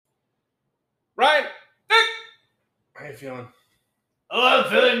Ryan, Nick, how you feeling? Oh,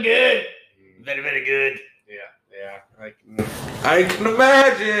 I'm feeling good. Very, very good. Yeah. I can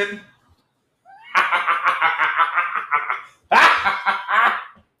imagine.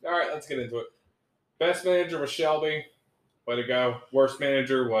 All right, let's get into it. Best manager was Shelby. Way to go. Worst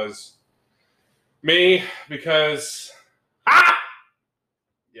manager was me because,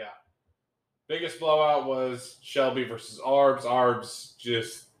 yeah. Biggest blowout was Shelby versus Arbs. Arbs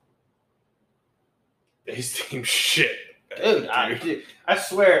just, his team shit. Dude, I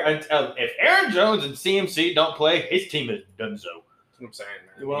swear, if Aaron Jones and CMC don't play, his team is donezo. That's what I'm saying,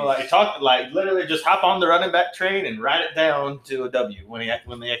 man. Well, literally just hop on the running back train and write it down to a W when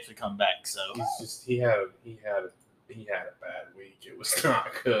they actually come back. So he had a bad week. It was not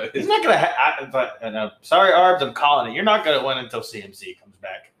good. He's not gonna. Sorry, Arbs, I'm calling it. You're not gonna win until CMC comes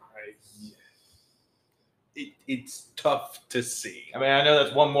back. It's tough to see. I mean, I know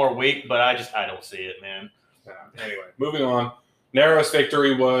that's one more week, but I don't see it, man. Anyway, moving on. Narrowest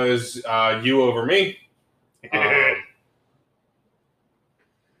victory was you over me.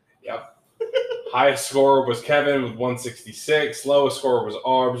 Yep. Highest score was Kevin with 166. Lowest score was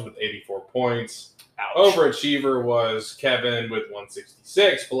Arbs with 84 points. Ouch. Overachiever was Kevin with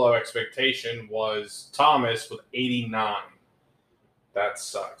 166. Below expectation was Thomas with 89. That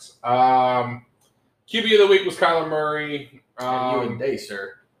sucks. QB of the week was Kyler Murray. You and day,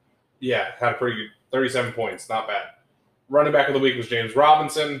 sir. Yeah, had a pretty good 37 points. Not bad. Running back of the week was James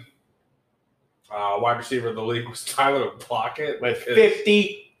Robinson. Wide receiver of the league was Tyler Lockett with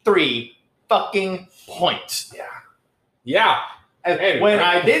 53 fucking points. Yeah. Anyway, when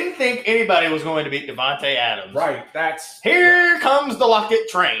I didn't think anybody was going to beat Devontae Adams. Right. Here comes the Lockett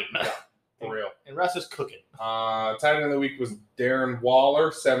train. Yeah, for real. And Russ is cooking. Tight end of the week was Darren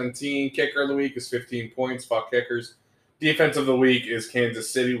Waller, 17. Kicker of the week is 15 points. Fuck kickers. Defense of the week is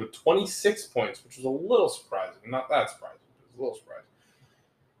Kansas City with 26 points, which was a little surprising. Not that surprising, but it was a little surprising.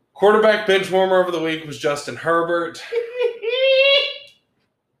 Quarterback bench warmer of the week was Justin Herbert.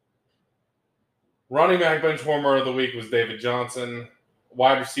 Running back bench warmer of the week was David Johnson.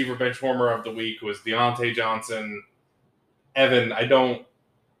 Wide receiver bench warmer of the week was Deontay Johnson. Evan, I don't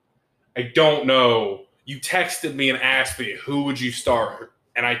know. You texted me and asked me, who would you start?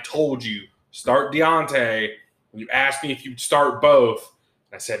 And I told you, start Deontay. And you asked me if you'd start both.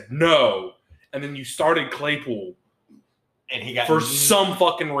 And I said, no. And then you started Claypool. And he got for some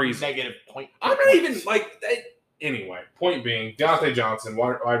fucking reason. Negative point. I'm not even like that. Anyway, point being, Deontay Johnson,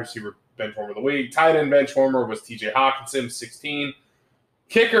 wide receiver bench warmer of the week. Tight end bench warmer was TJ Hawkinson, 16.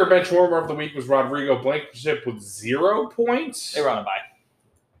 Kicker bench warmer of the week was Rodrigo Blankenship with 0 points. They were on a bye.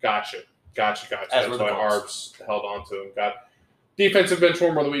 Gotcha. That's why Arbs held on to him. Defensive bench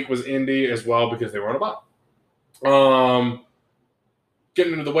warmer of the week was Indy as well because they were on a bye.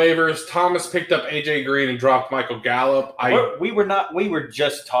 Getting into the waivers, Thomas picked up AJ Green and dropped Michael Gallup. We were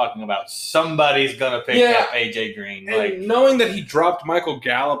just talking about somebody's gonna pick up AJ Green. And knowing that he dropped Michael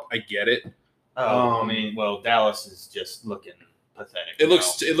Gallup, I get it. Dallas is just looking pathetic. It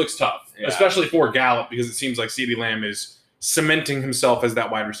looks tough, especially for Gallup because it seems like CeeDee Lamb is cementing himself as that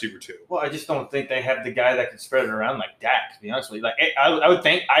wide receiver too. Well, I just don't think they have the guy that can spread it around like Dak. To be honest with you, I would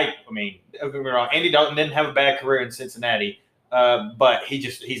think. Don't get me wrong. Andy Dalton didn't have a bad career in Cincinnati. But he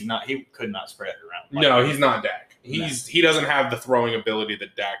could not spread it around. No, he's not Dak. He doesn't have the throwing ability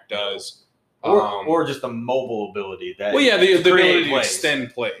that Dak does. Or just the mobile ability. The ability to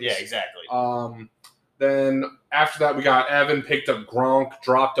extend plays. Yeah, exactly. Then after that, we got Evan, picked up Gronk,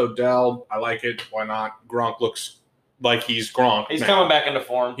 dropped Odell. I like it. Why not? Gronk looks like he's Gronk. He's coming back into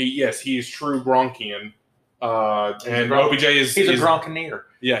form. He is true Gronkian. And OBJ is... He's a Gronkaneer.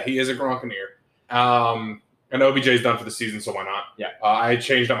 Yeah, he is a Gronkaneer. And OBJ's done for the season, so why not? Yeah. I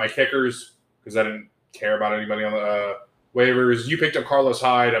changed up my kickers because I didn't care about anybody on the waivers. You picked up Carlos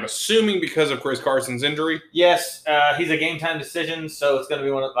Hyde, I'm assuming because of Chris Carson's injury. Yes, he's a game-time decision, so it's going to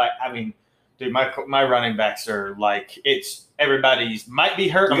be one of, dude, my running backs are it's everybody's might be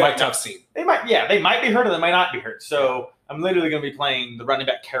hurt. You got a tough scene. They might be hurt or they might not be hurt. So I'm literally going to be playing the running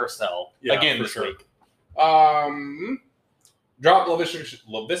back carousel again this week. Drop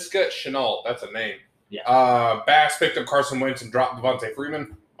Laviska Shenault. That's a name. Yeah. Bass picked up Carson Wentz and dropped Devontae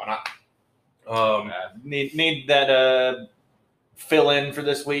Freeman. Why not? Need that fill in for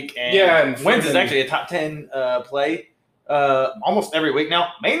this week. And Wentz is actually a top 10 play almost every week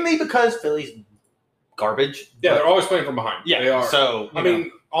now, mainly because Philly's garbage. Yeah, they're always playing from behind. Yeah, they are. So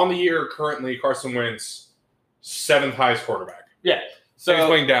on the year currently, Carson Wentz 7th highest quarterback. Yeah. So he's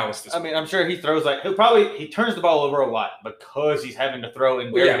playing Dallas this I mean, I'm sure he throws he turns the ball over a lot because he's having to throw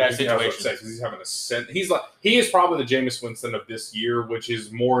in very bad situations. He's having to send. He is probably the Jameis Winston of this year, which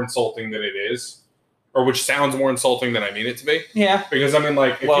is more insulting than it is, or which sounds more insulting than I mean it to be. Yeah, because I mean,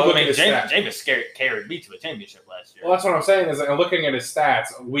 like, if you look at his stats, Jameis carried me to a championship last year. Well, that's what I'm saying is, like, looking at his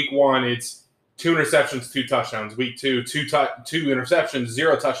stats. Week 1, it's 2 interceptions, 2 touchdowns. Week 2, 2 interceptions,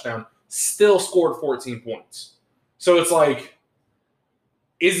 0 touchdown. Still scored 14 points. So it's like,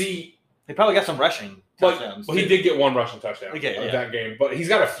 is he? He probably got some rushing touchdowns. Well, he did get 1 rushing touchdown that game, but he's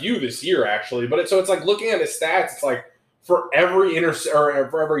got a few this year actually. But it's like looking at his stats, it's like for every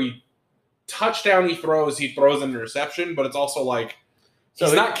for every touchdown he throws an interception. But it's also like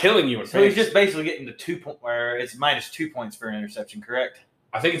he's not killing you. So he's just basically getting the 2 point where it's -2 points for an interception, correct?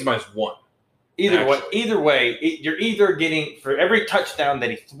 I think it's -1. Either way, you're either getting for every touchdown that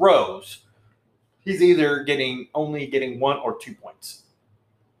he throws, he's either only getting 1 or 2 points.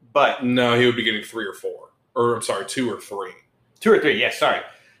 But no, he would be getting 3 or 4, or I'm sorry, 2 or 3. 2 or 3. Yes, sorry,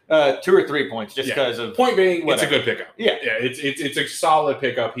 2 or 3 points, just because of point being, whatever. It's a good pickup. Yeah, it's a solid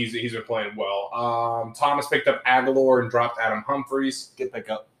pickup. He's been playing well. Thomas picked up Aguilar and dropped Adam Humphries. Good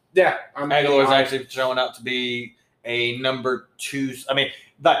pickup. Yeah, Aguilar's actually showing out to be a number 2. I mean,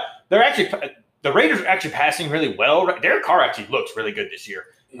 they're actually the Raiders are actually passing really well. Derek Carr actually looks really good this year,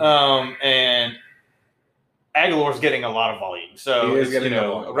 and Aguilar's getting a lot of volume. So,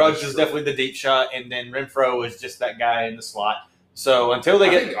 Ruggs is definitely the deep shot, and then Renfro is just that guy in the slot. So until they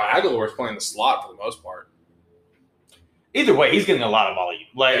I think Aguilar's playing the slot for the most part. Either way, he's getting a lot of volume.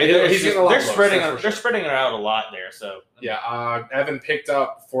 They're spreading it out a lot there. So Evan picked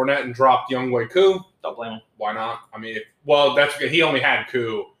up Fournette and dropped Younghoe Koo. Don't blame him. Why not? I mean, that's because he only had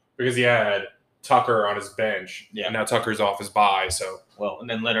Koo because he had Tucker on his bench. Yeah. And now Tucker's off his bye. So and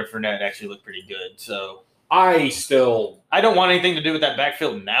then Leonard Fournette actually looked pretty good. So I don't want anything to do with that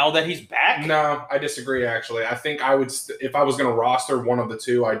backfield now that he's back. No, I disagree, actually. I think I would, if I was going to roster one of the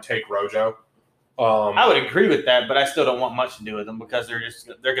two, I'd take Rojo. I would agree with that, but I still don't want much to do with them because they're going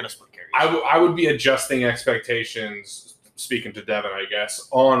to split carries. I would be adjusting expectations, speaking to Devin, I guess,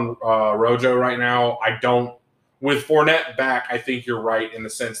 on Rojo right now. I don't. With Fournette back, I think you're right in the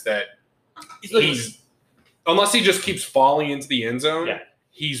sense that he's unless he just keeps falling into the end zone. Yeah.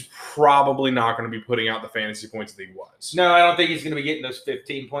 He's probably not going to be putting out the fantasy points that he was. No, I don't think he's going to be getting those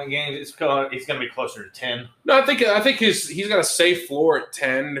 15-point games. He's going to be closer to 10. No, I think he's got a safe floor at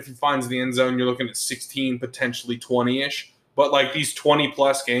 10. If he finds the end zone, you're looking at 16, potentially 20-ish. But like these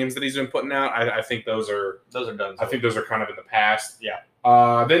 20-plus games that he's been putting out, I think those are done. I think those are kind of in the past. Yeah.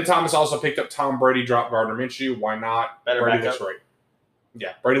 Then Thomas also picked up Tom Brady, dropped Gardner Minshew. Why not? Brady looks great.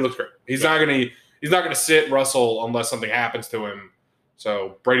 Yeah, Brady looks great. He's not gonna sit Russell unless something happens to him.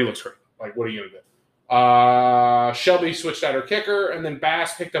 So Brady looks great. Like, what are you gonna do? Shelby switched out her kicker, and then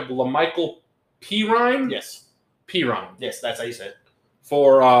Bass picked up LaMichael Pirine. Yes, Pirine. Yes, that's how you say it.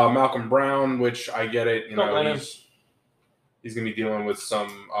 For Malcolm Brown, which I get it. He's gonna be dealing with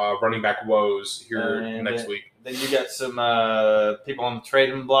some running back woes here next week. Then you got some people on the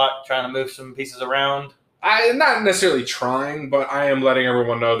trading block trying to move some pieces around. I'm not necessarily trying, but I am letting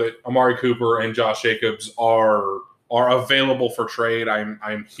everyone know that Amari Cooper and Josh Jacobs are available for trade.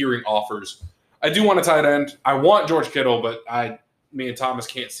 I'm hearing offers. I do want a tight end. I want George Kittle, but me and Thomas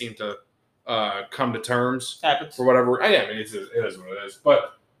can't seem to come to terms. Happens for whatever. It is what it is.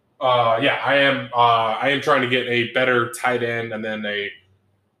 But I am trying to get a better tight end, and then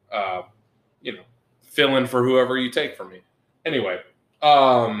fill in for whoever you take from me. Anyway,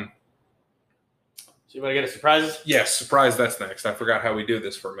 so you want to get a surprises? Yes, surprise. That's next. I forgot how we do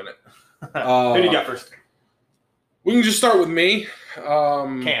this for a minute. Who do you got first? We can just start with me.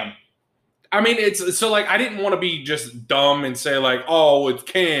 Cam. I mean, it's so like I didn't want to be just dumb and say like, oh, it's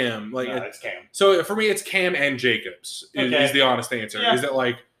Cam. Like, no, it's Cam. So for me, it's Cam and Jacobs is the honest answer. Yeah. Is it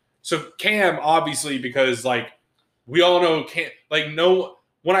like so Cam obviously because like we all know Cam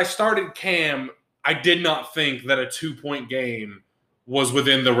when I started Cam, I did not think that a 2-point game was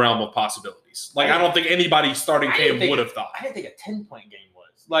within the realm of possibilities. Like I don't think anybody starting Cam would have thought. I didn't think a 10-point game was.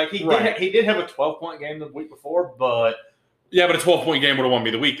 Like he did have a 12-point game the week before, but yeah, but a 12-point game would have won me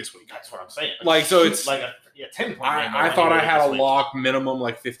the week this week. That's what I'm saying. Like so, it's like a 10-point game. I thought I had a lock minimum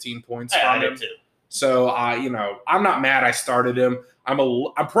like 15 points from him. Too. So I'm not mad. I started him. I'm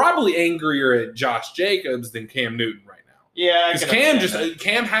probably angrier at Josh Jacobs than Cam Newton right now. Yeah, because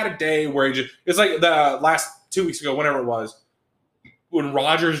Cam had a day where it's like the last 2 weeks ago, whenever it was. When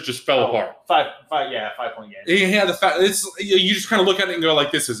Rodgers just fell apart. 5-point game. He had you just kind of look at it and go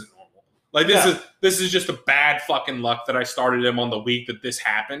like, this isn't normal. Like this is just a bad fucking luck that I started him on the week that this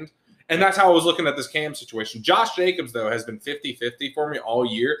happened. And that's how I was looking at this Cam situation. Josh Jacobs, though, has been 50-50 for me all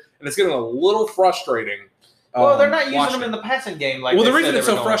year, and it's getting a little frustrating. Well, they're not using him in the passing game. Well, the reason it's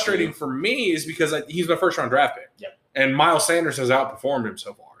so frustrating for me is because he's my first-round draft pick. Yep. And Miles Sanders has outperformed him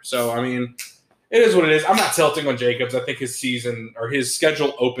so far. So, I mean, it is what it is. I'm not tilting on Jacobs. I think his season or his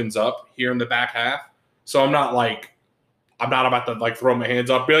schedule opens up here in the back half. So I'm not about to throw my hands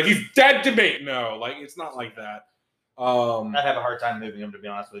up and be like, he's dead to me. No, it's not like that. I'd have a hard time moving him, to be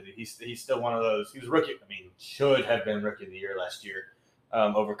honest with you. He's still one of those. He was rookie. I mean, should have been rookie of the year last year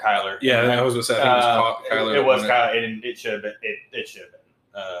over Kyler. Yeah, I was going to say. I think Kyler. It was Kyler. It should have been. It should have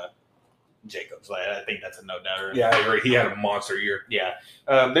been Jacobs. I think that's a no doubter. Yeah, I agree. He had a monster year. Yeah,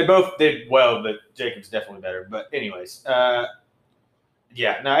 they both did well, but Jacobs definitely better. But anyways, yeah.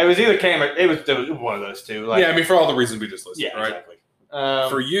 No, it was either Cam or it was one of those two. Yeah, I mean, for all the reasons we just listed. Yeah, right? Exactly.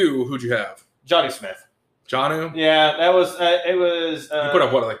 For you, who'd you have? Johnny Smith. Jonu? Yeah, that was it was you put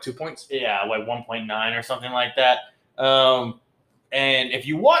up 2 points? Yeah, 1.9 or something like that. And if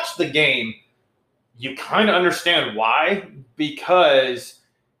you watch the game, you kind of understand why, because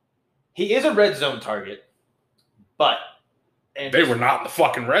he is a red zone target, but they were not in the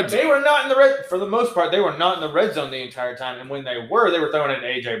fucking red zone. They were not in the red for the most part. They were not in the red zone the entire time, and when they were throwing it at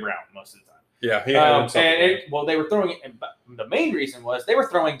AJ Brown most of the time. Yeah, he had they were throwing it. The main reason was they were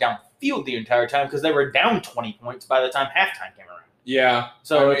throwing downfield the entire time because they were down 20 points by the time halftime came around. Yeah,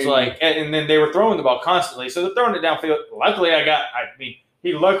 so it's and then they were throwing the ball constantly, so they're throwing it downfield. Luckily,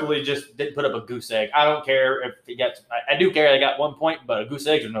 he luckily just didn't put up a goose egg. I don't care if he got. I do care they got 1 point, but a goose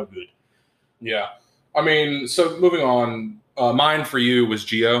eggs are no good. Yeah, I mean, so moving on. Mine for you was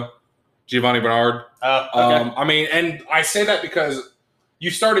Giovanni Bernard. Okay. I mean, and I say that because you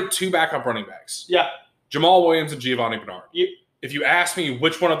started 2 backup running backs. Yeah. Jamal Williams and Giovanni Bernard. Yep. If you asked me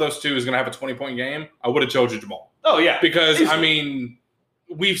which one of those two is going to have a 20-point game, I would have told you Jamal. Oh, yeah. Because, I mean,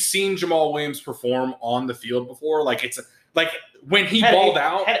 we've seen Jamal Williams perform on the field before. When he balled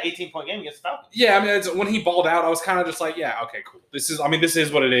out, had an 18-point game against the Falcons. Yeah, I mean, when he balled out, I was kind of just like, yeah, okay, cool. This is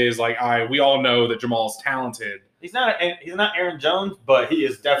what it is. We all know that Jamal's talented. He's not Aaron Jones, but he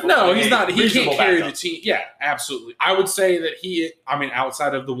is definitely he's not. He can't carry backup. the team. Yeah, absolutely. I would say that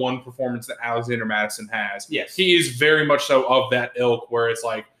outside of the one performance that Alexander Madison has, yes, he is very much so of that ilk where it's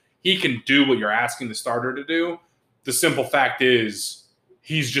he can do what you're asking the starter to do. The simple fact is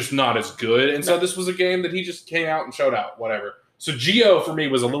he's just not as good. And so this was a game that he just came out and showed out, whatever. So Gio for me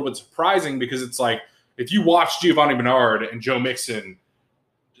was a little bit surprising because it's if you watch Giovanni Bernard and Joe Mixon,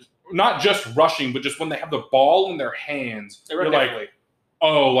 not just rushing, but just when they have the ball in their hands, you're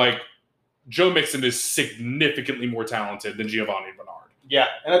Joe Mixon is significantly more talented than Giovanni Bernard. Yeah,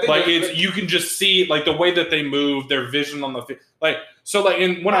 and I think you can just see the way that they move, their vision on the field. When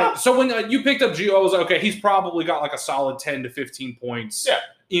you picked up Gio, I was like, okay, he's probably got a solid 10 to 15 points.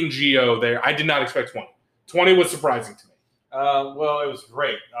 In Gio there. I did not expect 20. 20 was surprising to me. Well, it was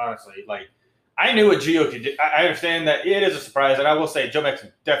great, honestly. I knew what Gio could do. I understand that it is a surprise, and I will say Joe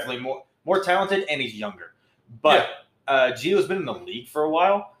Mixon definitely more talented, and he's younger. But Gio's been in the league for a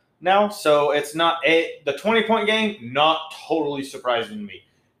while now, so it's not the 20-point game, not totally surprising to me.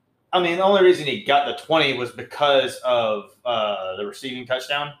 I mean, the only reason he got the 20 was because of the receiving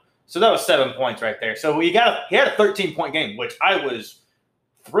touchdown. So that was 7 points right there. So he had a 13-point game, which I was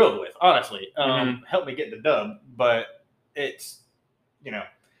thrilled with, honestly. Helped me get the dub, but it's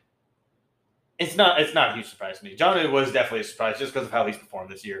it's not a huge surprise to me. Johnny was definitely a surprise just because of how he's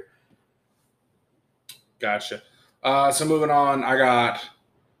performed this year. Gotcha. So moving on, I got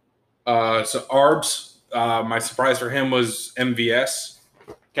Arbs. My surprise for him was MVS.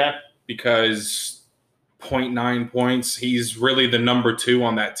 Okay. Because 0.9 points. He's really the number 2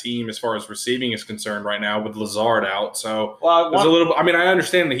 on that team as far as receiving is concerned right now with Lazard out. So there's a little. I mean, I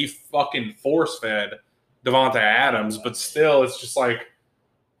understand that he fucking force fed Devontae Adams, but still, it's just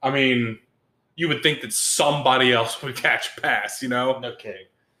I mean, you would think that somebody else would catch a pass, No kidding.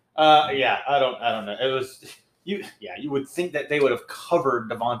 Yeah, I don't know. It was you. Yeah, you would think that they would have covered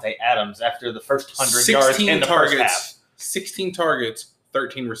Devontae Adams after the first 100 yards in the first half. 16 targets,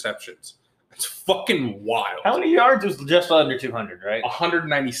 13 receptions. It's fucking wild. How many yards was just under 200, right?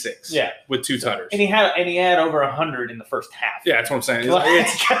 196. Yeah, with 2 tutters. And he had over 100 in the first half. Yeah, that's what I'm saying.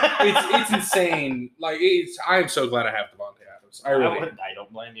 It's insane. I am so glad I have Devontae Adams. I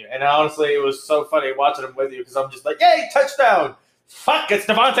don't blame you. And honestly, it was so funny watching him with you because I'm just yay, touchdown! Fuck, it's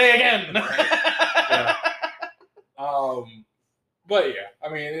Devontae again. Yeah. But yeah, I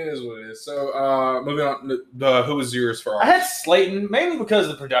mean, it is what it is. So moving on, who was yours for? I had Slayton mainly because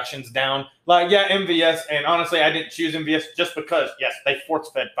the production's down. MVS, and honestly, I didn't choose MVS just because yes, they force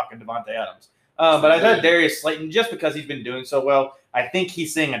fed fucking Devontae Adams. But I thought Darius Slayton, just because he's been doing so well, I think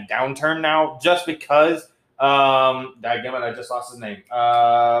he's seeing a downturn now just because I just lost his name.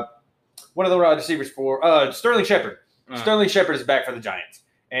 One of the wide receivers for Sterling Shepard. Sterling Shepard is back for the Giants.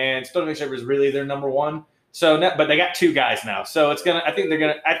 And Sterling Shepard is really their number one. So, but they got two guys now. So it's gonna. I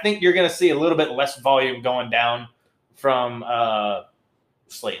think you're gonna see a little bit less volume going down from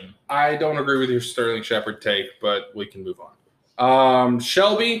Slayton. I don't agree with your Sterling Shepard take, but we can move on.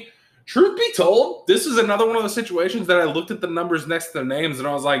 Shelby. Truth be told, this is another one of those situations that I looked at the numbers next to their names and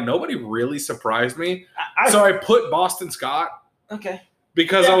I was like, nobody really surprised me. So I put Boston Scott. Okay.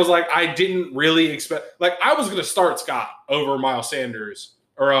 Because I was like, I didn't really expect. Like, I was going to start Scott over Miles Sanders.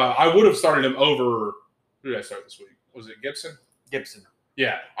 Or I would have started him over. Who did I start this week? Was it Gibson? Gibson.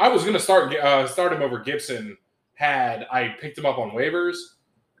 Yeah. I was going to start him over Gibson had I picked him up on waivers.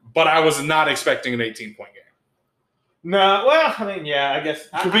 But I was not expecting an 18-point game. No, well, I mean, yeah, I guess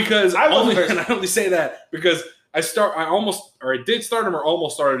because I only say that because I did start him or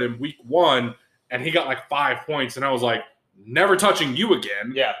almost started him week 1, and he got like 5 points, and I was like, never touching you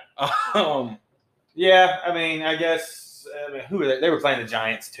again. Yeah. Yeah, I mean, I guess who were they? They were playing the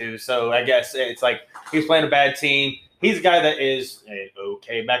Giants too, so I guess it's like he's playing a bad team. He's a guy that is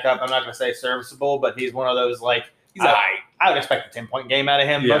okay backup. I'm not going to say serviceable, but he's one of those like. I would expect a 10-point game out of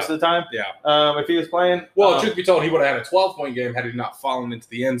him most of the time. Yeah. If he was playing. Well, truth be told, he would have had a 12-point game had he not fallen into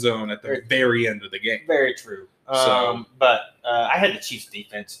the end zone at the very end of the game. Very true. But I had the Chiefs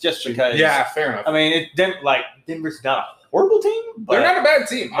defense just because. Yeah, fair enough. I mean, Denver's not a horrible team. But, they're not a bad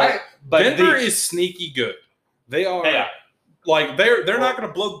team. But Denver is sneaky good. They are. Yeah. Like, they're not going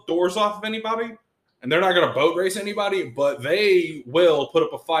to blow doors off of anybody. And they're not going to boat race anybody, but they will put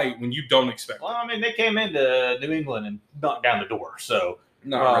up a fight when you don't expect Well, I mean, they came into New England and knocked down the door. So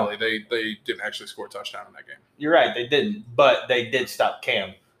not really. They didn't actually score a touchdown in that game. You're right. They didn't. But they did stop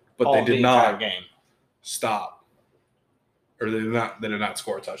Cam. But they did not game. Stop. Or they did not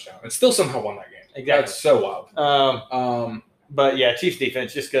score a touchdown. And still somehow won that game. Exactly. That's so wild. But yeah, Chiefs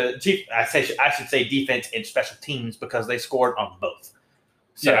defense just because I should say defense and special teams because they scored on both.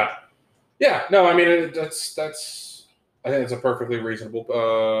 So, yeah. Yeah, no, I mean that's. I think it's a perfectly reasonable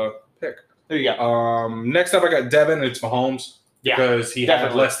pick. There you go. Next up, I got Devin. It's Mahomes because he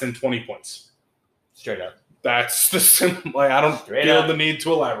had less than 20 points. Straight up. That's the simple. Like, I don't feel the need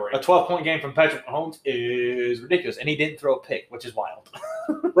to elaborate. A 12-point game from Patrick Mahomes is ridiculous, and he didn't throw a pick, which is wild.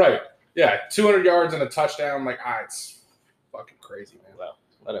 Right. Yeah, 200 yards and a touchdown. Like, it's fucking crazy, man. Well,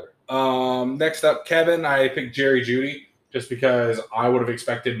 whatever. Next up, Kevin. I picked Jerry Jeudy. Just because I would have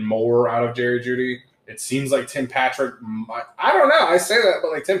expected more out of Jerry Jeudy. It seems like Tim Patrick I don't know. I say that,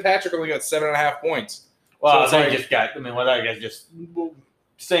 but like Tim Patrick only got 7.5 points. Well, so they just got – I mean, well, that guy's just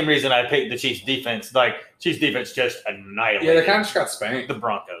 – same reason I picked the Chiefs defense. Like, Chiefs defense just annihilated. Yeah, they kind of just got spanked. The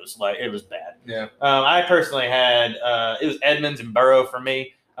Broncos. Like, it was bad. Yeah. I personally had it was Edmonds and Burrow for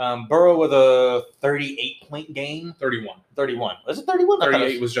me. Burrow with a 38-point game. 31. Was it 31?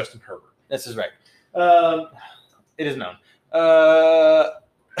 38 was Justin Herbert. This is right. It is known. I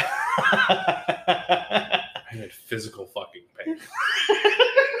had physical fucking pain.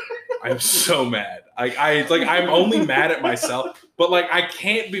 I'm so mad. I'm only mad at myself, but like I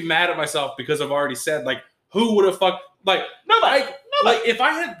can't be mad at myself because I've already said like who would have fucked like nobody. Like if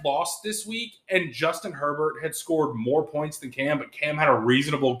I had lost this week and Justin Herbert had scored more points than Cam, but Cam had a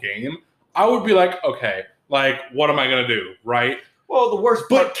reasonable game, I would be like, okay, like what am I gonna do, right? Well, the worst,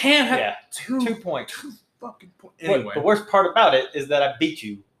 but Cam had 2 points. 2 fucking points. Anyway, the worst part about it is that I beat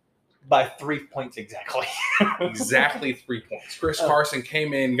you by 3 points exactly. Exactly 3 points. Chris Carson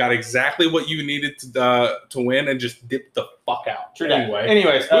came in, got exactly what you needed to win, and just dipped the fuck out. True.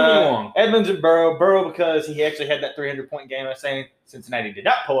 Anyways, moving along. Edmonds and Burrow because he actually had that 300-point game. I was saying Cincinnati did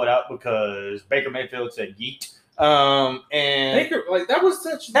not pull it out because Baker Mayfield said yeet. And Baker, like that was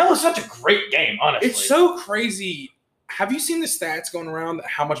such a great game. Honestly, it's so crazy. Have you seen the stats going around that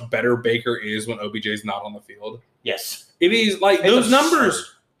how much better Baker is when OBJ is not on the field? Yes, it is. Like those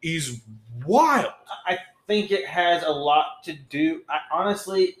numbers is wild. I think it has a lot to do.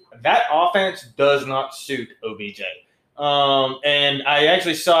 Honestly, that offense does not suit OBJ. And I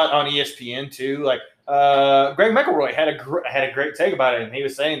actually saw it on ESPN too. Like Greg McElroy had a great take about it, and he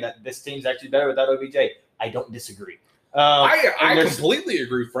was saying that this team's actually better without OBJ. I don't disagree. I completely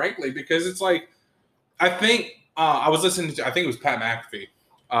agree, frankly, because it's like I think I was listening to I think it was Pat McAfee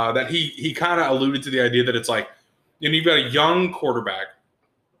that he kind of alluded to the idea that it's like you've got a young quarterback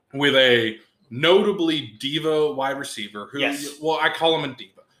with a notably diva wide receiver who, well, I call him a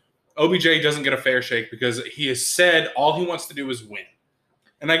diva. OBJ doesn't get a fair shake because he has said all he wants to do is win.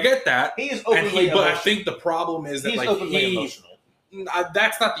 And I get that. He is openly emotional. But I think the problem is that he's openly emotional.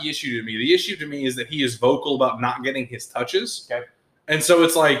 that's not the issue to me. The issue to me is that he is vocal about not getting his touches. Okay. And so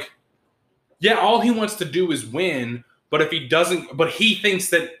it's like, yeah, all he wants to do is win, but if he doesn't, but he thinks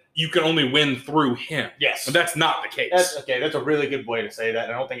that you can only win through him. Yes. But that's not the case. That's a really good way to say that.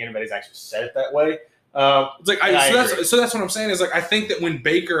 I don't think anybody's actually said it that way. It's like so that's what I'm saying is like I think that when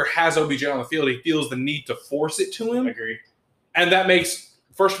Baker has OBJ on the field, he feels the need to force it to him. Agreed. And that makes,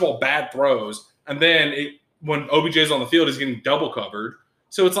 first of all, bad throws. And then when OBJ is on the field, he's getting double covered.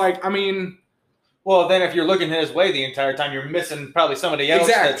 So it's like, I mean, well, then if you're looking his way the entire time, you're missing probably somebody else.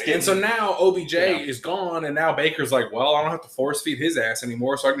 Exactly. And so now OBJ is gone, and now Baker's like, well, I don't have to force feed his ass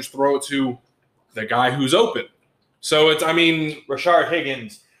anymore, so I can just throw it to the guy who's open. So it's, I mean, Rashard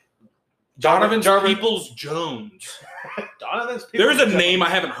Higgins. Donovan Peoples-Jones. Donovan's There's a name I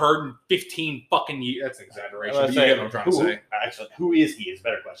haven't heard in 15 fucking years. That's an exaggeration. But you get what I'm trying to say. Actually, who is he is a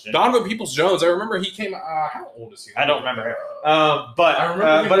better question. Donovan Peoples-Jones. I remember he came. How old is he? I don't remember him.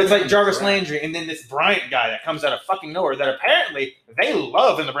 But it's like Jarvis Landry and then this Bryant guy that comes out of fucking nowhere that apparently they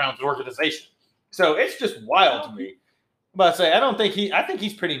love in the Browns organization. So it's just wild to me. I'm about to say, I think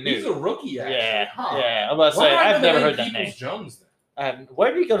he's pretty new. He's a rookie, actually. Yeah. Huh. Yeah. I'm about to say, I've never heard that name. Jones, then.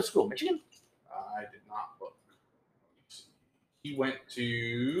 Where did he go to school? Michigan? I did not look. He went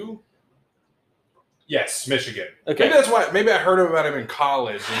to Michigan. Okay, maybe that's why. Maybe I heard about him in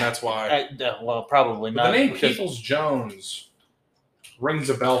college, and that's why. Well, probably not. The name Peoples-Jones rings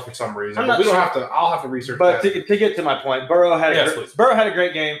a bell for some reason. We don't have to. I'll have to research. But that. to get to my point, Burrow had a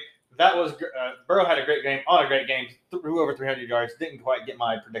great game. That was Burrow had a great game on a great game. Threw over 300 yards. Didn't quite get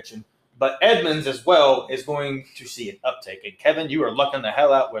my prediction. But Edmonds as well is going to see an uptick. And Kevin, you are lucking the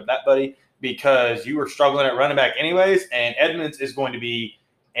hell out with that, buddy, because you were struggling at running back anyways. And Edmonds is going to be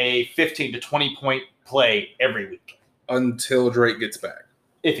a 15 to 20 point play every week until Drake gets back.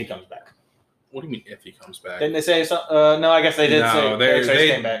 If he comes back. What do you mean if he comes back? Didn't they say so? No, I guess they did say they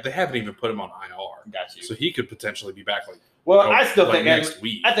came back. They haven't even put him on IR. Got you. So he could potentially be back I still think next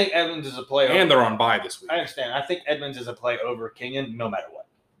week. I think Edmonds is a play. And they're on bye this week. I understand. I think Edmonds is a play over Kenyon no matter what.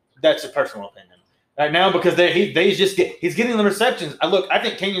 That's a personal opinion. Right now, because he's getting the receptions. I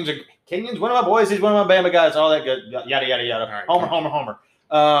think Kenyon's one of my boys. He's one of my Bama guys. All that good. Yada yada yada. Right,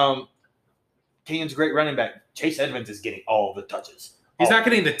 homer. Kenyon's a great running back. Chase Edmonds is getting all the touches. He's not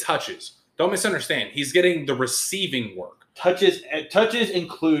getting the touches. Don't misunderstand. He's getting the receiving work. Touches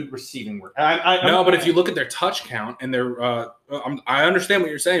include receiving work. But if you look at their touch count and their, I understand what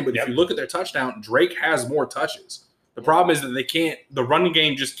you're saying. But if you look at their touchdown, Drake has more touches. The problem is that the running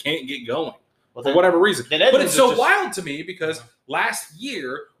game just can't get going for whatever reason. But it's so wild to me because last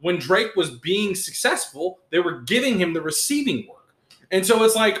year when Drake was being successful, they were giving him the receiving work. And so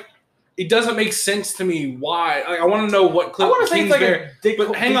it's like, it doesn't make sense to me why. I want to know what clip Kingsbury.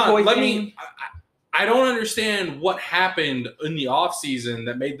 But hang on, I don't understand what happened in the offseason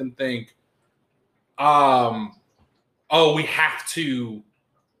that made them think, we have to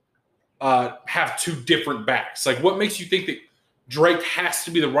have two different backs. Like, what makes you think that Drake has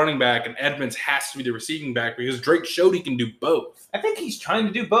to be the running back and Edmonds has to be the receiving back? Because Drake showed he can do both. I think he's trying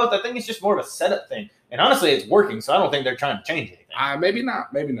to do both. I think it's just more of a setup thing. And honestly, it's working, so I don't think they're trying to change anything. Maybe not.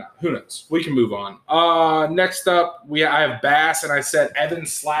 Who knows? We can move on. Next up, I have Bass, and I said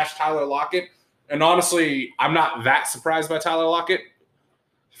Evans / Tyler Lockett. And honestly, I'm not that surprised by Tyler Lockett,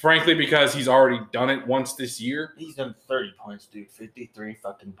 frankly, because he's already done it once this year. He's done 30 points, dude. 53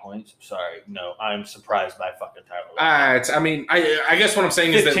 fucking points. Sorry. No, I'm surprised by fucking Tyler Lockett. I guess what I'm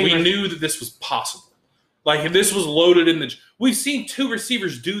saying is that we knew that this was possible. Like, if this was loaded in the – we've seen two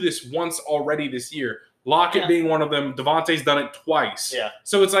receivers do this once already this year. Lockett being one of them. Devontae's done it twice. Yeah.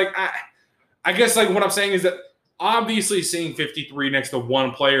 So it's like I guess like what I'm saying is that obviously seeing 53 next to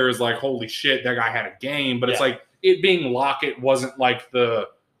one player is like, holy shit, that guy had a game. But it's like it being Lockett wasn't like the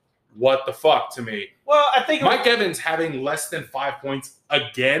what the fuck to me. Well, I think Mike Evans having less than 5 points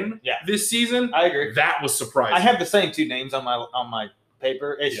again this season. I agree. That was surprising. I have the same two names on my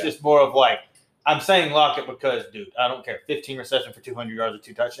paper. It's just more of like, I'm saying Lockett because, dude, I don't care. 15 receptions for 200 yards or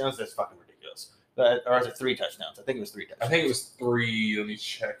 2 touchdowns. That's fucking ridiculous. Or is it 3 touchdowns? I think it was 3 touchdowns. I think it was 3. Let me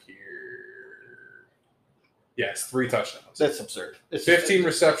check here. Yes, 3 touchdowns. That's absurd. It's 15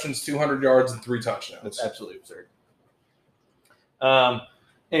 receptions, 200 yards, and 3 touchdowns. That's absolutely absurd.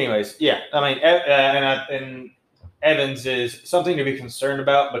 Anyways, yeah. I mean, and Evans is something to be concerned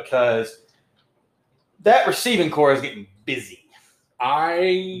about because that receiving core is getting busy.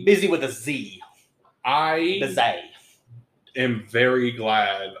 Busy with a Z. I am very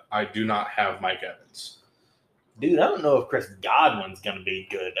glad I do not have Mike Evans. Dude, I don't know if Chris Godwin's going to be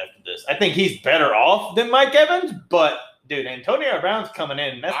good after this. I think he's better off than Mike Evans, but dude, Antonio Brown's coming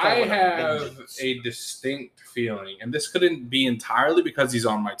in. That's I coming with have vengeance. a distinct feeling, and this couldn't be entirely because he's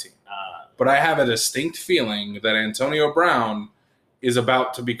on my team, but I have a distinct feeling that Antonio Brown is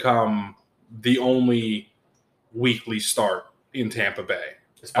about to become the only weekly start in Tampa Bay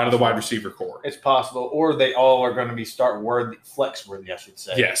out of the wide receiver core. It's possible, or they all are going to be flex worthy, I should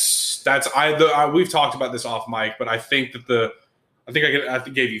say. Yes, that's we've talked about this off mic, but I think that I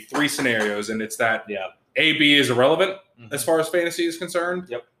gave you 3 scenarios, and it's that AB is irrelevant as far as fantasy is concerned.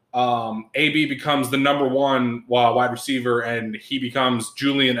 Yep. AB becomes the number 1 wide receiver, and he becomes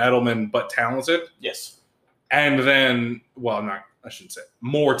Julian Edelman, but talented. Yes. And then, I shouldn't say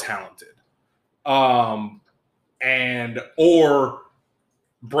more talented. Or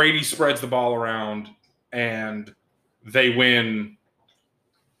Brady spreads the ball around and they win,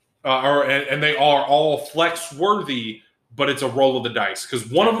 and they are all flex worthy, but it's a roll of the dice because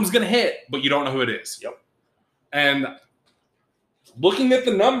one of them's going to hit, but you don't know who it is. Yep. And looking at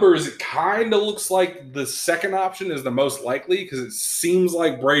the numbers, it kind of looks like the second option is the most likely because it seems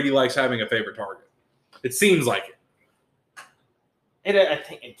like Brady likes having a favorite target. It seems like it.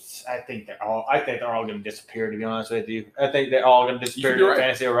 I think they're all going to disappear. To be honest with you, I think they're all going to disappear to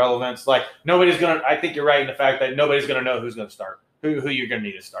fantasy irrelevance. Like nobody's going to. I think you're right in the fact that nobody's going to know who's going to start, who you're going to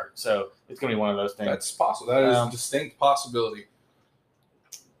need to start. So it's going to be one of those things. That's possible. That is a distinct possibility.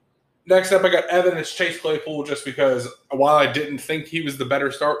 Next up, I got Evan. It's Chase Claypool. Just because while I didn't think he was the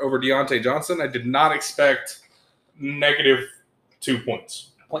better start over Deontay Johnson, I did not expect -2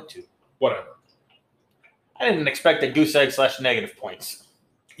 points. 0.2. Whatever. I didn't expect a goose egg / negative points.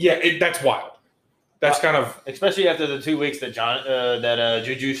 Yeah, that's wild. That's kind of especially after the 2 weeks that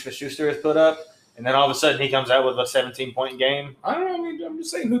Juju Smith-Schuster has put up, and then all of a sudden he comes out with a 17-point game. I don't know. I mean, I'm just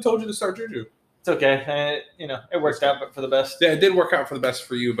saying, who told you to start Juju? It's okay. It worked out, but for the best. Yeah, it did work out for the best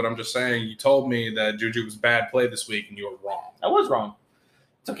for you, but I'm just saying, you told me that Juju was bad play this week, and you were wrong. I was wrong.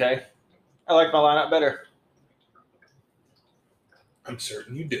 It's okay. I like my lineup better. I'm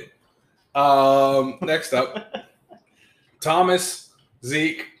certain you do. Next up, Thomas,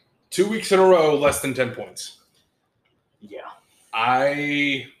 Zeke, 2 weeks in a row, less than 10 points. Yeah.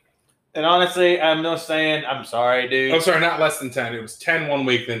 And honestly, I'm not saying, I'm sorry, dude. I'm sorry, not less than 10. It was 10 one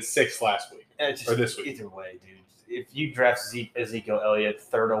week, then 6 last week. Or this week. Either way, dude. If you draft Ezekiel Elliott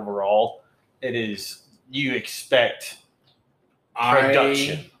 3rd overall, you expect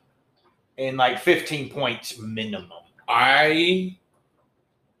production in like 15 points minimum. I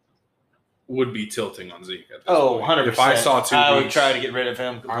would be tilting on Zeke at this point. 100%. If I saw 2 weeks, I would try to get rid of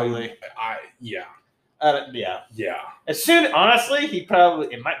him completely. Yeah. Yeah. As soon, honestly,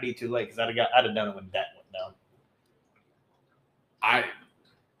 it might be too late because I'd have done it when that went down.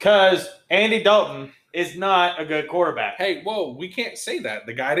 Because Andy Dalton is not a good quarterback. Hey, whoa, we can't say that.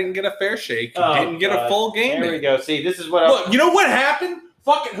 The guy didn't get a fair shake. He didn't get a full game. There we go. See, this is what Look, you know what happened?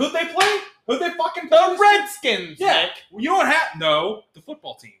 Fucking, who'd they play? Who'd they fucking play? The Redskins, yeah. Nick. You know what happened? No, the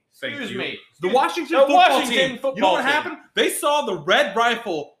football team. Excuse me. The Washington football team. You know what happened? They saw the red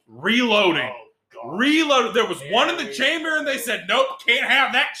rifle reloading. Reloaded. There was one in the chamber, and they said, nope, can't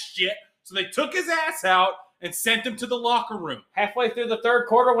have that shit. So they took his ass out and sent him to the locker room. Halfway through the 3rd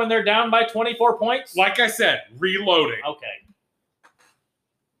quarter when they're down by 24 points? Like I said, reloading. Okay.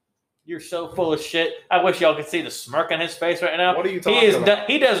 You're so full of shit. I wish y'all could see the smirk on his face right now. What are you talking about?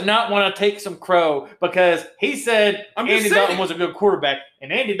 He does not want to take some crow because he said Andy Dalton was a good quarterback,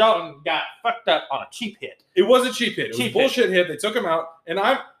 and Andy Dalton got fucked up on a cheap hit. It was a cheap hit. It was a bullshit hit. They took him out, and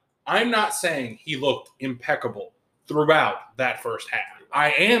I'm not saying he looked impeccable throughout that first half.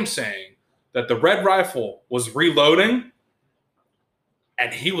 I am saying that the red rifle was reloading,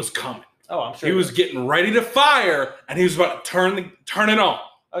 and he was coming. Oh, I'm sure. He was getting ready to fire, and he was about to turn it on.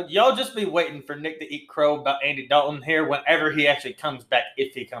 Y'all just be waiting for Nick to eat crow about Andy Dalton here whenever he actually comes back,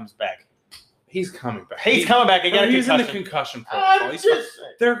 if he comes back. He's coming back. He's coming back. He's in the concussion protocol.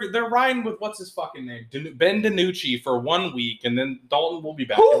 They're riding with, what's his fucking name? Ben DiNucci for 1 week, and then Dalton will be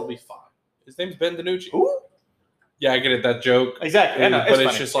back. It'll be fine. His name's Ben DiNucci. Who? Yeah, I get it. That joke. Exactly. I know. But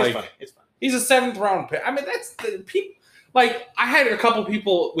it's just like, it's funny. He's a 7th round pick. I mean, that's the people. Like, I had a couple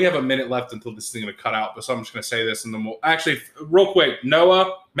people. We have a minute left until this is going to cut out, but so I'm just going to say this, and then we'll actually real quick.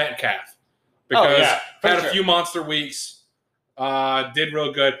 Noah Metcalf, because had a few monster weeks, did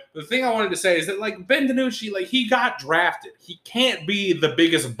real good. The thing I wanted to say is that like Ben DiNucci, like he got drafted. He can't be the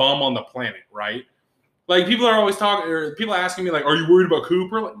biggest bum on the planet, right? Like people are always talking, or people are asking me like, "Are you worried about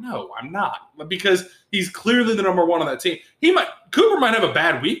Cooper?" Like, no, I'm not, because he's clearly the number 1 on that team. Cooper might have a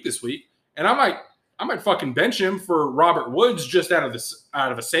bad week this week, and I might fucking bench him for Robert Woods just out of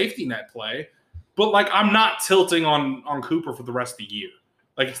a safety net play. But like I'm not tilting on Cooper for the rest of the year.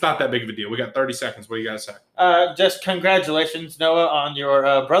 Like, it's not that big of a deal. We got 30 seconds. What do you guys say? Just congratulations, Noah, on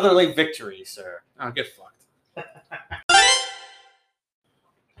your brotherly victory, sir. Oh, get fucked.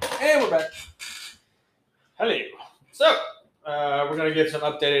 And we're back. Hello. So, we're going to give some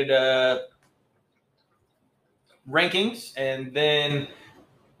updated rankings, and then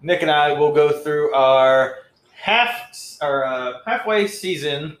Nick and I will go through our halfway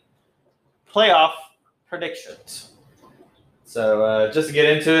season playoff predictions. So just to get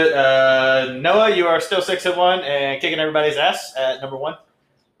into it, Noah, you are still 6-1 and kicking everybody's ass at number 1.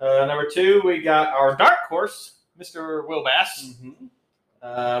 Number 2, we got our dark horse, Mr. Will Bass.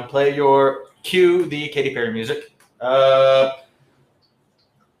 Mm-hmm. Play your cue, the Katy Perry music.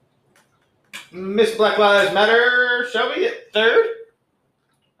 Miss Black Lives Matter, Shelby at 3rd.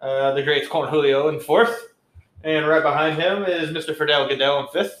 The great Corn Julio in 4th. And right behind him is Mr. Fidel Goodell in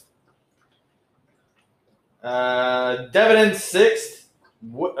 5th. Devin in 6th.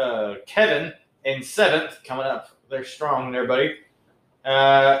 Kevin in 7th. Coming up. They're strong there, buddy.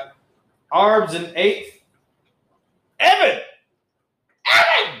 Arbs in 8th. Evan!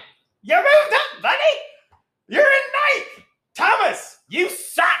 You moved up, buddy! You're in 9th! Thomas, you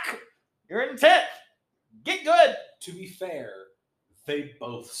suck! You're in 10th. Get good. To be fair, they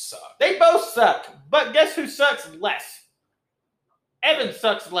both suck. They both suck. But guess who sucks less? Evan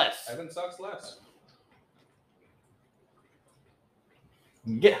sucks less. Evan sucks less.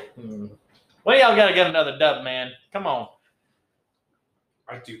 Yeah. Well, y'all got to get another dub, man. Come on.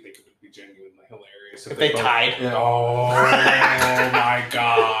 I do think it would be genuinely hilarious If they tied. Oh my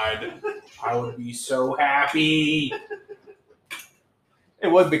god. I would be so happy. It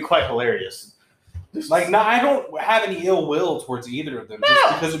would be quite hilarious. Like, no, I don't have any ill will towards either of them,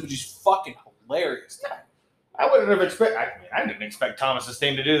 just because it would just fucking hilarious. I wouldn't have expected. I didn't expect Thomas's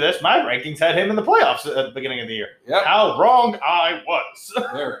team to do this. My rankings had him in the playoffs at the beginning of the year. Yep. How wrong I was.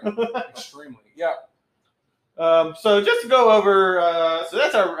 Very. Extremely. Yeah. So just to go over, so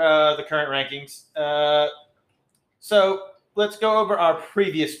that's our the current rankings. So let's go over our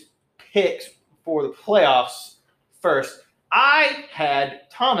previous picks for the playoffs first. I had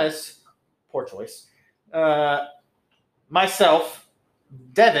Thomas, poor choice, myself,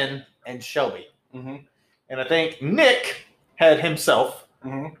 Devin, and Shelby. Mm-hmm. And I think Nick had himself,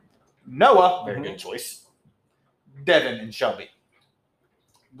 Noah, very good choice, Devin, and Shelby.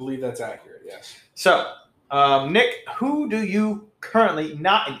 I believe that's accurate, yes. So, Nick, who do you currently,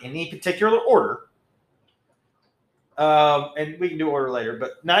 not in any particular order, and we can do order later,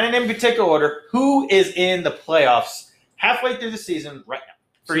 but not in any particular order, who is in the playoffs halfway through the season right now?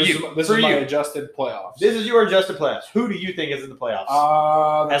 For you. This is my adjusted playoffs. This is your adjusted playoffs. Who do you think is in the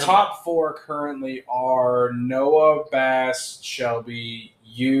playoffs? The top 4 currently are Noah, Bass, Shelby,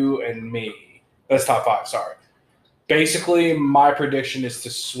 you, and me. That's top 5, sorry. Basically, my prediction is to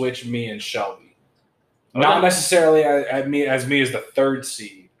switch me and Shelby. Okay. Not necessarily as me as the 3rd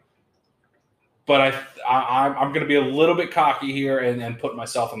seed, but I'm going to be a little bit cocky here and put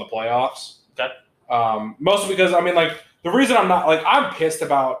myself in the playoffs. Okay. Mostly because, the reason I'm not, I'm pissed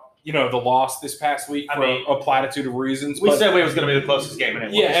about, the loss this past week for a platitude of reasons. We said it was going to be the closest game, and it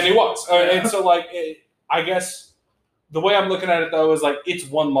was. Yeah, and it was. And so, I guess the way I'm looking at it, though, is, it's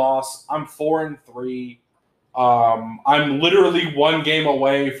 1 loss. I'm 4-3. I'm literally 1 game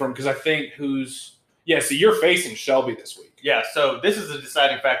away from, because I think so you're facing Shelby this week. Yeah, so this is a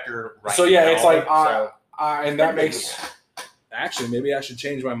deciding factor right So, yeah, now. it's and that makes, actually, maybe I should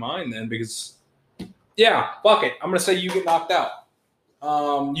change my mind then, because, yeah, fuck it. I'm going to say you get knocked out.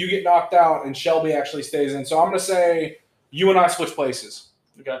 You get knocked out, and Shelby actually stays in. So I'm going to say you and I switch places.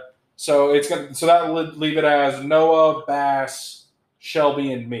 Okay. So that would leave it as Noah, Bass,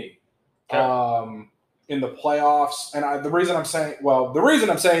 Shelby, and me. Okay. In the playoffs. And the reason I'm saying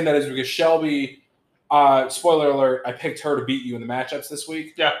that is because Shelby, spoiler alert, I picked her to beat you in the matchups this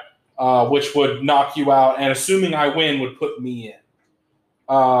week. Yeah. Which would knock you out, and assuming I win, would put me in.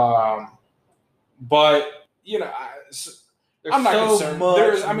 But I'm not concerned.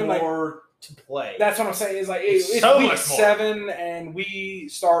 There's more to play. That's what I'm saying. Is it's so week 7, and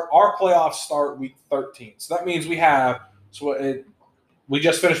our playoffs start week 13. So that means we have we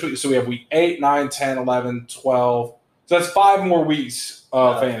just finished week. So we have week 8, 9, 10, 11, 12. So that's 5 more weeks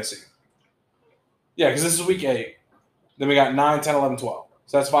of fantasy. Yeah, because this is week 8. Then we got 9, 10, 11, 12.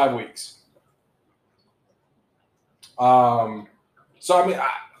 So that's 5 weeks.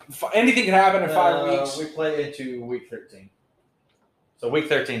 Anything can happen in 5 weeks. We play into week 13. So week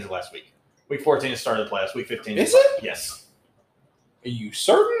 13 is the last week. Week 14 is started the playoffs. Week 15 is it? Yes. Are you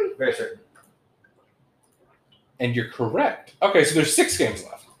certain? Very certain. And you're correct. Okay, so there's 6 games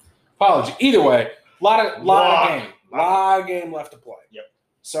left. Apology. Either way, lot of game left to play. Yep.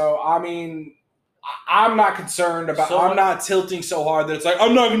 So, I mean, I'm not concerned about. So- I'm not tilting so hard that it's like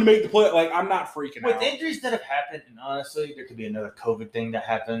I'm not going to make the play. Like I'm not freaking With out. injuries that have happened, and honestly, there could be another COVID thing that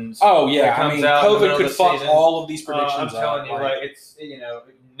happens. Oh yeah, that I comes mean, out in the COVID middle could of the fuck season. all of these I'm predictions telling up. you, like it's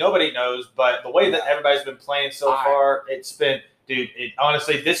nobody knows, but the way that everybody's been playing so far, it's been, dude.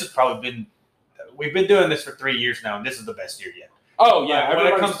 Honestly, this has probably been. We've been doing this for 3 years now, and this is the best year yet. Oh yeah, when it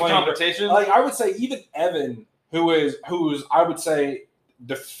everybody's comes to playing competition, like I would say, even Evan, who's I would say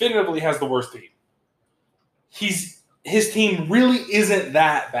definitively has the worst team. His team really isn't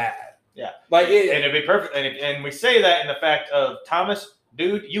that bad. Yeah, like and it'd be perfect. And we say that in the fact of Thomas,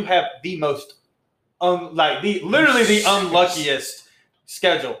 dude, you have the most literally the unluckiest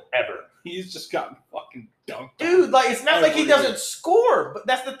schedule ever. He's just gotten fucking dunked, dude. on. Like it's not like he doesn't score, but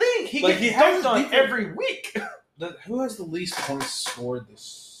that's the thing. He Like, gets he has dunked on different- every week. Who has the least points scored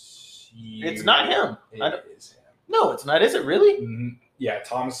this year? It's not him. It is him. No, it's not. Is it really? Mm-hmm. Yeah,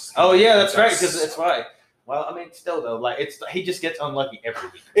 Thomas. Oh yeah, that's right. Because it's why. Well, I mean, still though, like he just gets unlucky every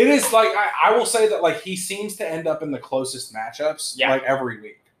week. It is like I will say that like he seems to end up in the closest matchups like every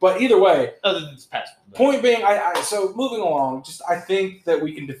week. But either way, other than this past one. Point being, so moving along, I think that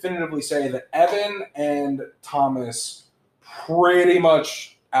we can definitively say that Evan and Thomas pretty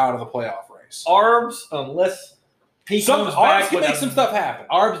much out of the playoff race. Arbs, unless he comes back, can make some stuff happen.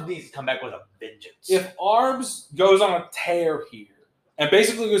 Arbs needs to come back with a vengeance. If Arbs goes on a tear here and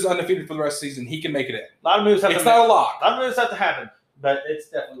basically goes undefeated for the rest of the season, he can make it in. A lot of moves have it's not a lock. A lot of moves have to happen, but it's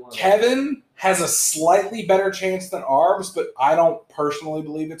definitely one of Kevin has a slightly better chance than Arbs, but I don't personally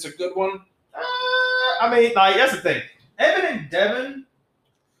believe it's a good one. I mean, like that's the thing. Evan and Devin.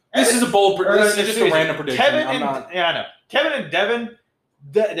 This is a bold prediction. This is just a random prediction. I know. Kevin and Devin.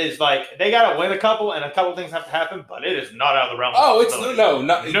 That is like they gotta win a couple, and a couple things have to happen, but it is not out of the realm. Oh, it's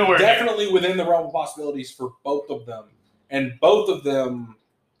nowhere definitely near. Within the realm of possibilities for both of them, and both of them,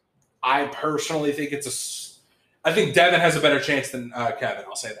 I personally think I think Devin has a better chance than Kevin.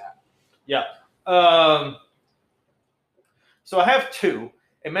 I'll say that. Yeah. So I have two,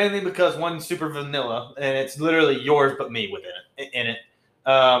 and mainly because one's super vanilla, and it's literally yours but me within it.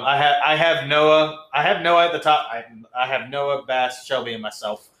 I have Noah. I have Noah at the top. I have Noah, Bass, Shelby, and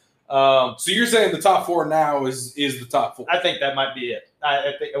myself. So you're saying the top four now is the top four? I think that might be it.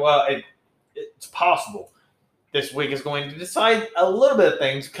 I think. Well, it's possible. This week is going to decide a little bit of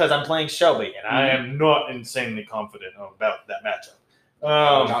things because I'm playing Shelby, and I am not insanely confident about that matchup.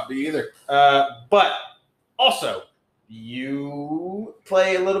 Not be either. But also, you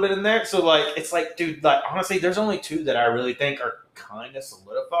play a little bit in there, so like it's like, dude, like honestly, there's only two that I really think are kind of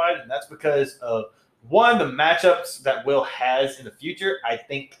solidified, and that's because of one, the matchups that Will has in the future. I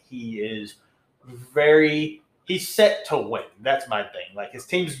think he's set to win. That's my thing. Like his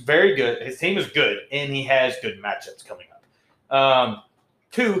team's very good. His team is good, and he has good matchups coming up.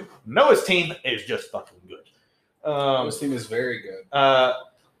 Two, Noah's team is just fucking good. Noah's team is very good.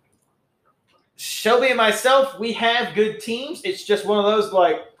 Shelby and myself, we have good teams. It's just one of those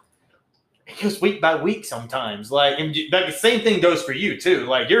like just week by week sometimes. Like the same thing goes for you too.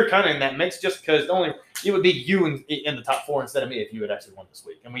 Like you're kind of in that mix just because it would be you in the top four instead of me if you had actually won this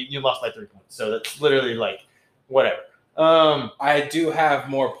week, and you lost by 3 points. So that's literally like whatever. I do have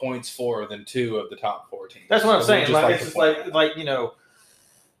more points for than two of the top 4 teams. That's what I'm saying. Like it's just like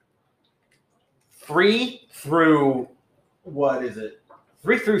 3 through what is it?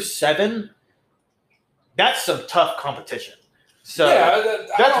 3 through 7. That's some tough competition. So yeah,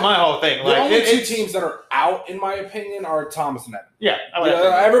 that's my whole thing. The like only two teams that are out, in my opinion, are Thomas and Evan. Yeah,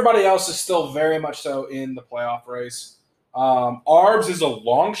 everybody else is still very much so in the playoff race. Arbs is a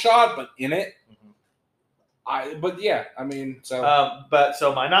long shot, but in it. But yeah, I mean, so. But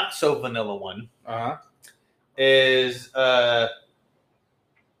so my not so vanilla one is Noah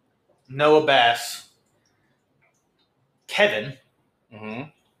Bass, Kevin,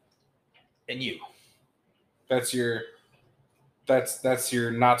 and you. That's your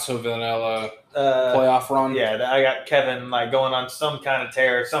not so vanilla playoff run. Yeah, I got Kevin like going on some kind of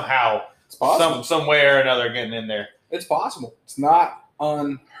tear somehow. It's possible. Some way or another getting in there. It's possible. It's not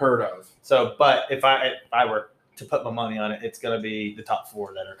unheard of. So, but if I were to put my money on it, it's going to be the top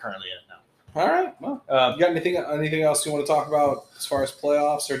 4 that are currently in it now. All right. Well, you got anything else you want to talk about as far as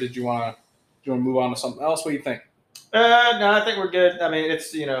playoffs, or did you want to move on to something else? What do you think? No, I think we're good. I mean,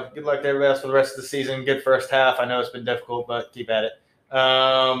 it's good luck to everybody else for the rest of the season. Good first half. I know it's been difficult, but keep at it.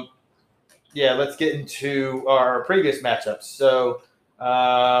 Yeah, let's get into our previous matchups. So,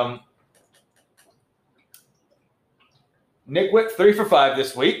 Nick went 3 for 5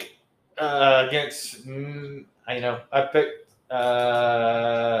 this week against. I picked.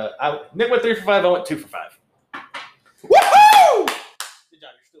 Nick went 3 for 5. I went 2 for 5. Woohoo! Good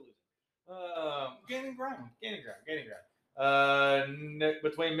job, gaining ground. Gaining ground.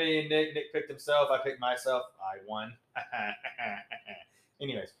 Between me and Nick picked himself. I picked myself. I won.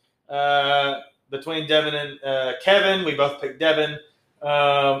 Anyways, between Devin and Kevin, we both picked Devin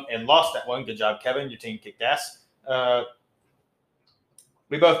and lost that one. Good job, Kevin. Your team kicked ass.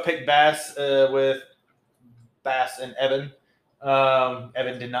 We both picked Bass with Bass and Evan.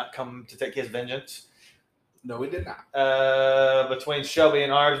 Evan did not come to take his vengeance. No, we did not. Between Shelby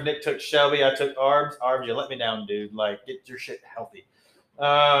and Arbs, Nick took Shelby. I took Arbs. Arbs, you let me down, dude. Like, get your shit healthy.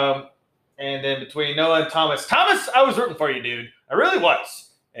 And then between Noah and Thomas. Thomas, I was rooting for you, dude. I really was.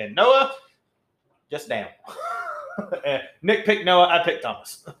 And Noah, just down. Nick picked Noah. I picked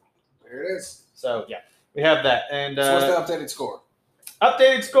Thomas. There it is. So, yeah, we have that. And so what's the updated score?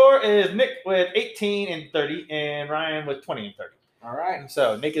 Updated score is Nick with 18 and 30 and Ryan with 20 and 30. All right.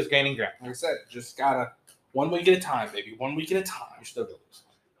 So, Nick is gaining ground. Like I said, just got to 1 week at a time, baby. 1 week at a time. You're still going to lose.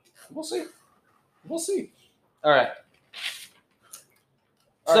 We'll see. We'll see. All right.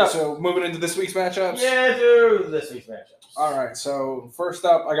 All right, so moving into this week's matchups. Yeah, dude. This week's matchups. All right, so first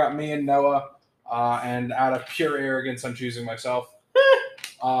up, I got me and Noah, and out of pure arrogance, I'm choosing myself.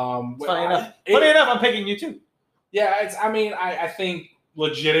 Funny enough, I'm picking you too. Yeah, I think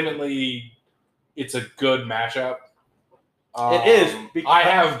legitimately it's a good matchup. It is. I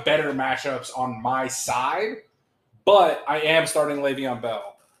have better matchups on my side, but I am starting Le'Veon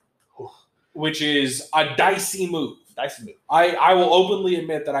Bell, which is a dicey move. I will openly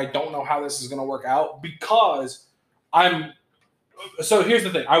admit that I don't know how this is going to work out because so here's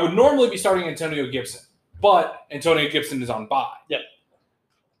the thing. I would normally be starting Antonio Gibson, but Antonio Gibson is on bye. Yep.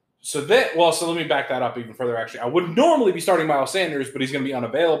 So let me back that up even further, actually. I would normally be starting Miles Sanders, but he's going to be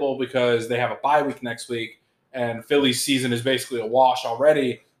unavailable because they have a bye week next week, and Philly's season is basically a wash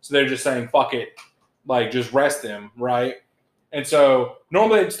already. So they're just saying, fuck it, like just rest him, right? And so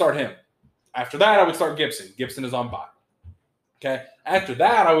normally I'd start him. After that, I would start Gibson. Gibson is on bye. Okay. After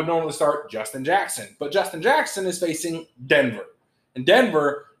that, I would normally start Justin Jackson. But Justin Jackson is facing Denver. And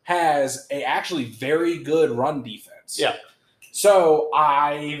Denver has a actually very good run defense. Yeah. So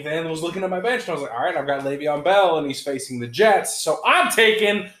I then was looking at my bench and I was like, all right, I've got Le'Veon Bell and he's facing the Jets. So I'm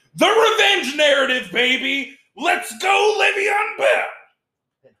taking the revenge narrative, baby. Let's go, Le'Veon Bell.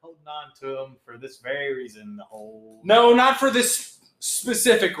 And holding on to him for this very reason. No, not for this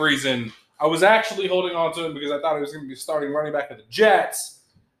specific reason. I was actually holding on to him because I thought he was going to be starting running back of the Jets.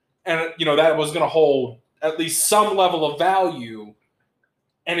 And, that was going to hold at least some level of value.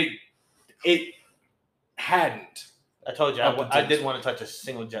 And it hadn't. I told you, I didn't want to touch a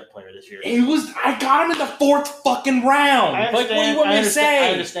single Jet player this year. I got him in the 4th fucking round. What do you want me to say?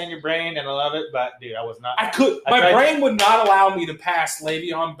 I understand your brain, and I love it, but, dude, I was not. My brain would not allow me to pass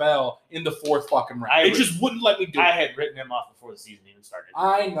Le'Veon Bell in the 4th fucking round. It just wouldn't let me do it. I had written him off before the season even started.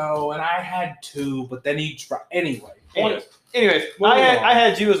 I know, and I had 2, but then he tried. Anyways, I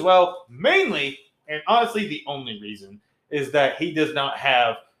had you as well, mainly, and honestly, the only reason is that he does not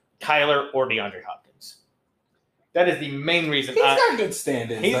have Kyler or DeAndre Hopkins. That is the main reason. He's got good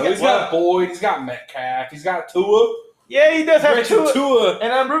stand-ins, though. He's got Boyd. He's got Metcalf. He's got Tua. Yeah, he does have Tua.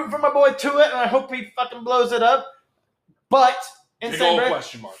 And I'm rooting for my boy Tua, and I hope he fucking blows it up. But, big old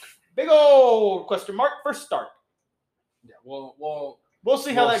question mark. Big old question mark for start. Yeah, we'll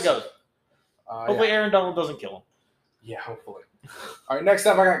see how that goes. Hopefully Aaron Donald doesn't kill him. Yeah, hopefully. All right, next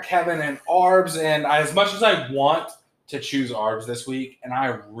up I got Kevin and Arbs, and as much as I want to choose Arbs this week, and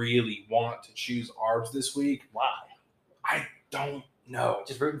I really want to choose Arbs this week. Why? I don't know.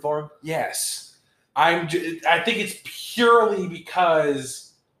 Just rooting for him? Yes. I think it's purely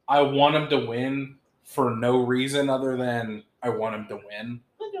because I want him to win for no reason other than I want him to win.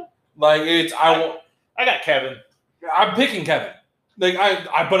 Okay. Like I got Kevin. I'm picking Kevin. But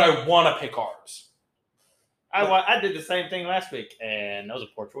I want to pick Arbs. I did the same thing last week, and that was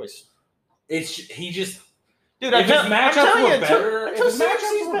a poor choice. Dude, if his matchups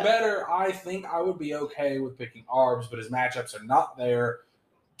were better, I think I would be okay with picking Arbs, but his matchups are not there.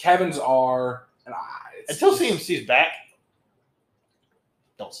 Kevin's are. And until CMC's back,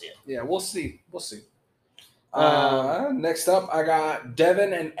 don't see it. Yeah, we'll see. Next up, I got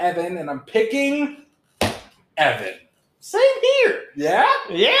Devin and Evan, and I'm picking Evan. Same here. Yeah?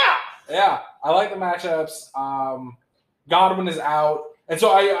 Yeah. I like the matchups. Godwin is out. And so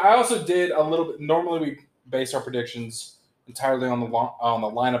I also did a little bit. Normally we base our predictions entirely on the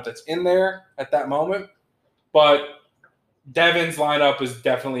lineup that's in there at that moment. But Devin's lineup is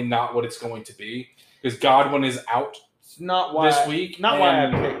definitely not what it's going to be because Godwin is out this week. Not why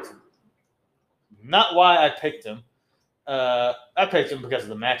I picked him. I picked him because of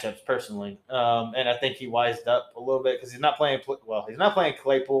the matchups personally. And I think he wised up a little bit because he's not playing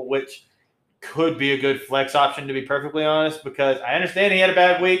Claypool, which could be a good flex option, to be perfectly honest, because I understand he had a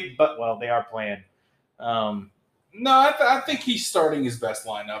bad week, but, well, they are playing. No, I think he's starting his best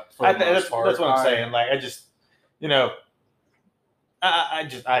lineup for the most part. That's what I'm saying. Like, I just, you know, I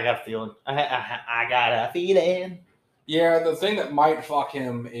got a feeling. I got a feeling. Yeah, the thing that might fuck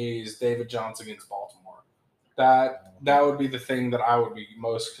him is David Johnson against Baltimore. That would be the thing that I would be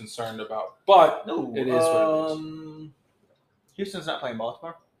most concerned about. But it is what it is. Houston's not playing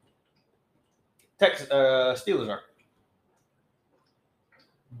Baltimore. Steelers are.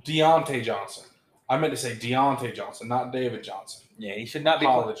 Deontay Johnson. I meant to say Deontay Johnson, not David Johnson. Yeah, he should not be.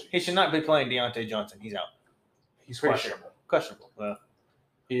 He should not be playing Deontay Johnson. He's out. He's questionable. Questionable. Well,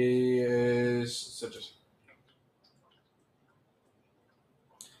 he is such a.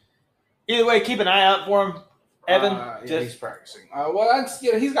 Either way, keep an eye out for him, Evan. He's practicing.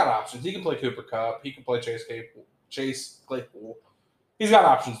 He's got options. He can play Cooper Kupp. He can play Chase Claypool. He's got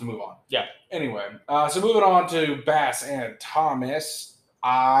options to move on. Yeah. Anyway, so moving on to Bass and Thomas.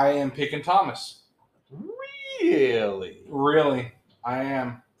 I am picking Thomas. Really, I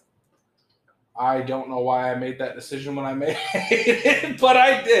am. I don't know why I made that decision when I made it, but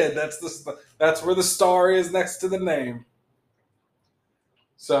I did. That's where the star is next to the name.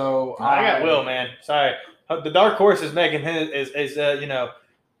 So I got Will, man. Sorry, the dark horse is making his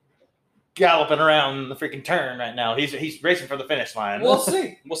galloping around the freaking turn right now. He's racing for the finish line. We'll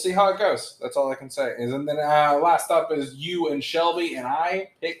see. We'll see how it goes. That's all I can say. And then last up is you and Shelby, and I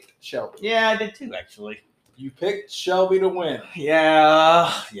picked Shelby. Yeah, I did too, actually. You picked Shelby to win.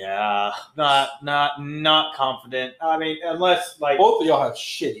 Yeah. Not confident. I mean, unless like both of y'all have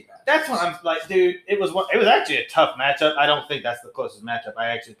shitty matchups. That's what I'm like, dude. It was actually a tough matchup. I don't think that's the closest matchup. I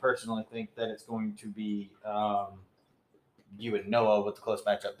actually personally think that it's going to be you and Noah with the close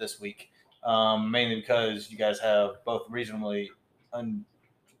matchup this week. Mainly because you guys have both reasonably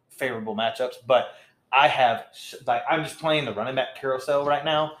unfavorable matchups, but I'm just playing the running back carousel right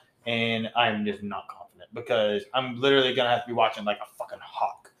now, and I'm just not confident because I'm literally gonna have to be watching like a fucking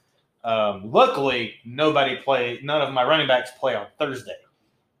hawk. Luckily, none of my running backs play on Thursday,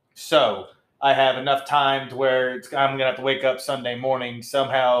 so I have enough time to where I'm gonna have to wake up Sunday morning,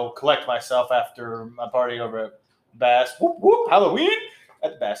 somehow collect myself after my party over at Bass. Whoop whoop! Halloween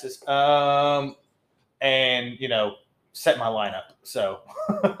at the Basses, and set my lineup. So,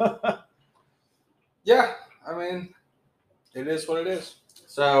 yeah, I mean, it is what it is.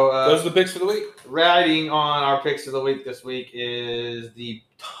 So those are the picks for the week. Riding on our picks of the week this week is the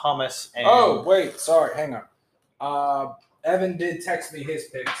Thomas. And oh wait, sorry, hang on. Evan did text me his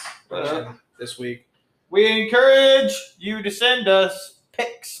picks this week. We encourage you to send us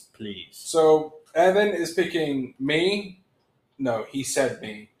picks, please. So Evan is picking me. No, he said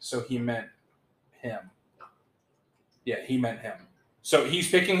me, so he meant him. Yeah, he meant him. So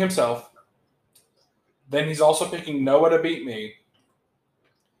he's picking himself. Then he's also picking Noah to beat me.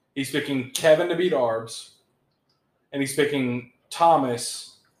 He's picking Kevin to beat Arbs. And he's picking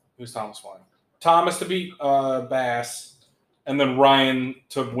Thomas. Who's Thomas one? Thomas to beat Bass. And then Ryan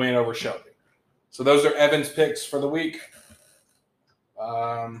to win over Shelby. So those are Evan's picks for the week.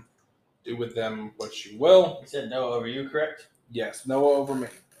 Do with them what you will. You said Noah over you, correct? Yes, Noah over me.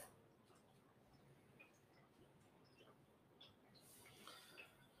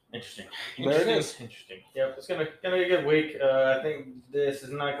 Interesting. There it is. Interesting. Yep, it's gonna be a good week. I think this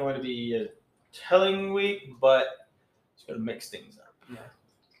is not going to be a telling week, but it's gonna mix things up. Yeah.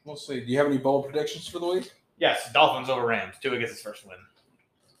 We'll see. Do you have any bold predictions for the week? Yes, Dolphins over Rams. Tua gets his first win.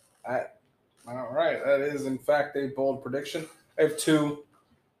 All right. That is, in fact, a bold prediction. I have two.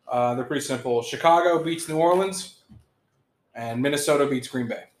 They're pretty simple. Chicago beats New Orleans, and Minnesota beats Green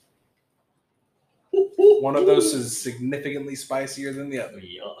Bay. One of those is significantly spicier than the other.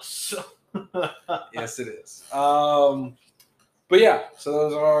 Yes. Yes, it is. But yeah, so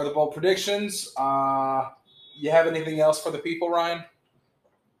those are the bold predictions. You have anything else for the people, Ryan?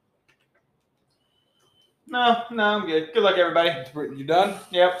 No, I'm good. Good luck, everybody. You done?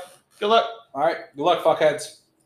 Yep. Good luck. All right. Good luck, fuckheads.